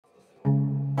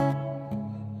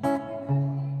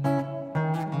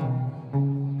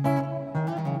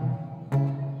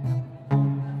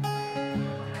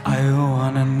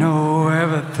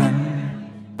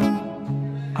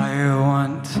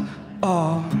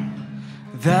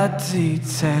the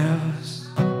details.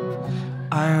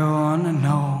 I wanna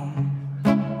know.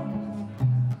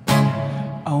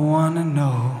 I wanna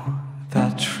know the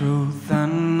truth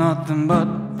and nothing but.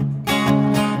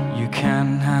 You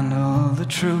can't handle the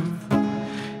truth.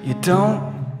 You don't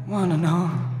wanna know.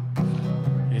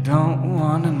 You don't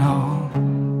wanna know.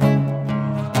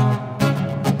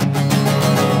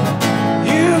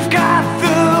 You've got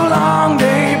the long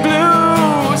day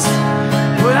blues.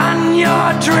 Put on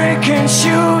your drinking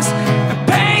shoes and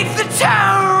paint the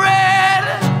town red.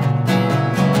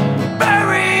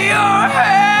 Bury your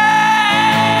head.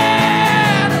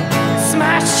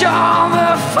 Smash all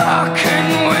the fucking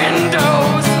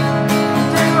windows.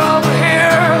 Bring over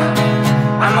here.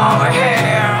 I'm over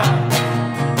here.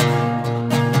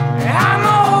 I'm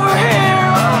over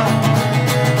here.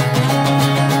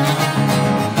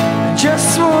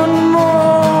 Just one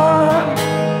more.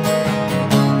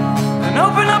 And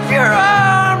open up your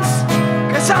arms,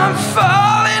 'cause I'm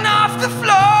falling off the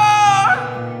floor.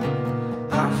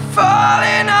 I'm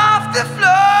falling off the floor.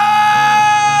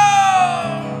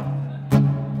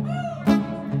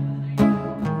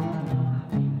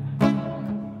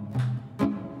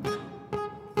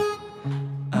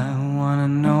 I wanna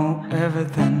know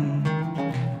everything.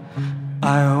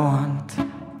 I want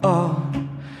all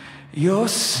your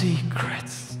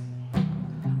secrets.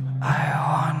 I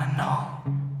wanna know.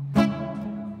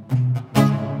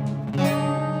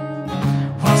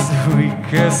 What's the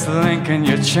weakest link in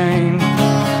your chain?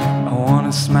 I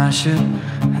wanna smash it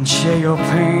and share your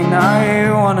pain. I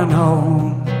wanna know.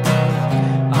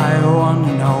 I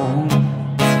wanna know.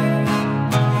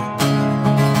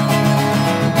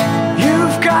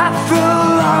 You've got the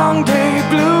long day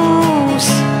blues.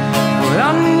 Put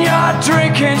on your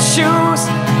drinking shoes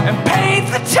and paint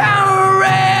the town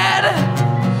red.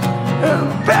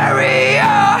 Bury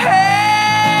your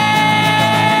head.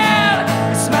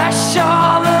 Smash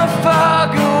all the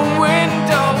fucking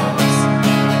windows.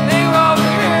 They're over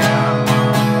here.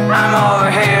 I'm over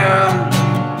here.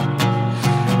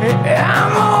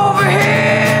 I'm over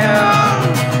here.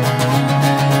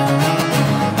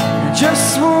 Just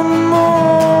one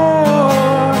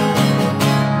more.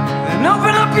 Then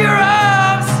open up your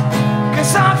arms,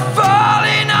 'cause I'm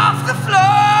falling off the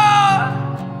floor.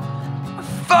 I'm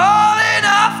falling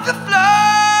off the floor.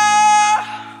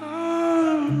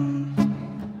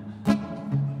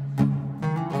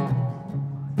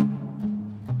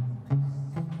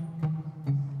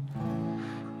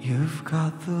 You've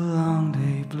got the long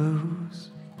day blues.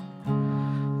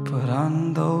 Put on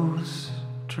those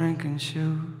drinking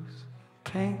shoes.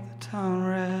 Paint the town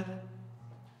red.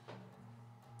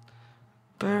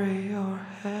 Bury your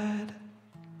head.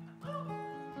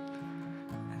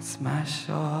 And smash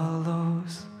all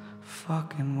those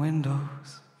fucking windows.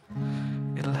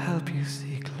 It'll help you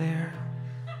see clear.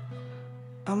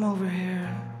 I'm over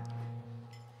here.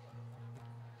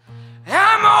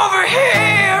 I'm over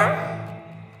here.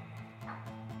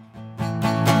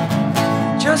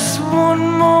 Just one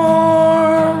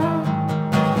more.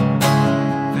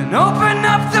 Then open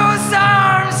up those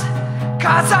arms,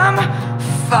 'cause I'm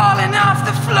falling off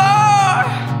the floor.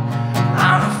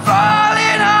 I'm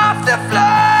falling off the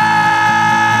floor.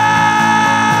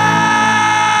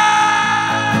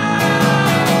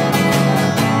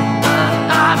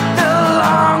 The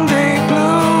long day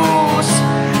blues.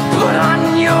 Put on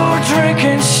your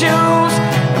drinking shoes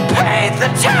and paint the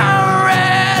town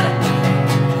red.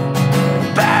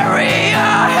 Bury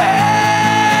your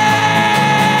head.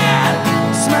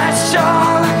 Smash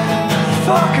all the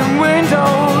fucking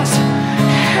windows.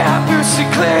 Help you see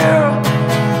clear.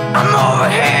 I'm over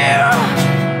here.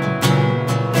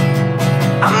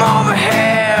 I'm over here.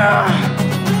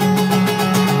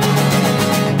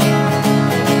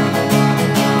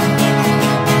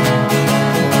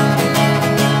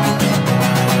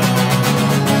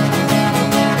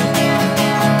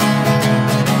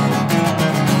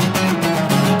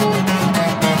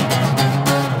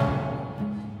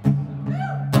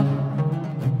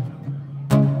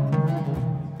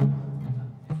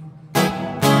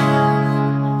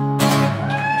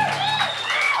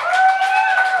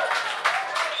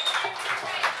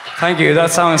 Thank you. That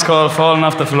song is called Falling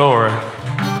Off the Floor.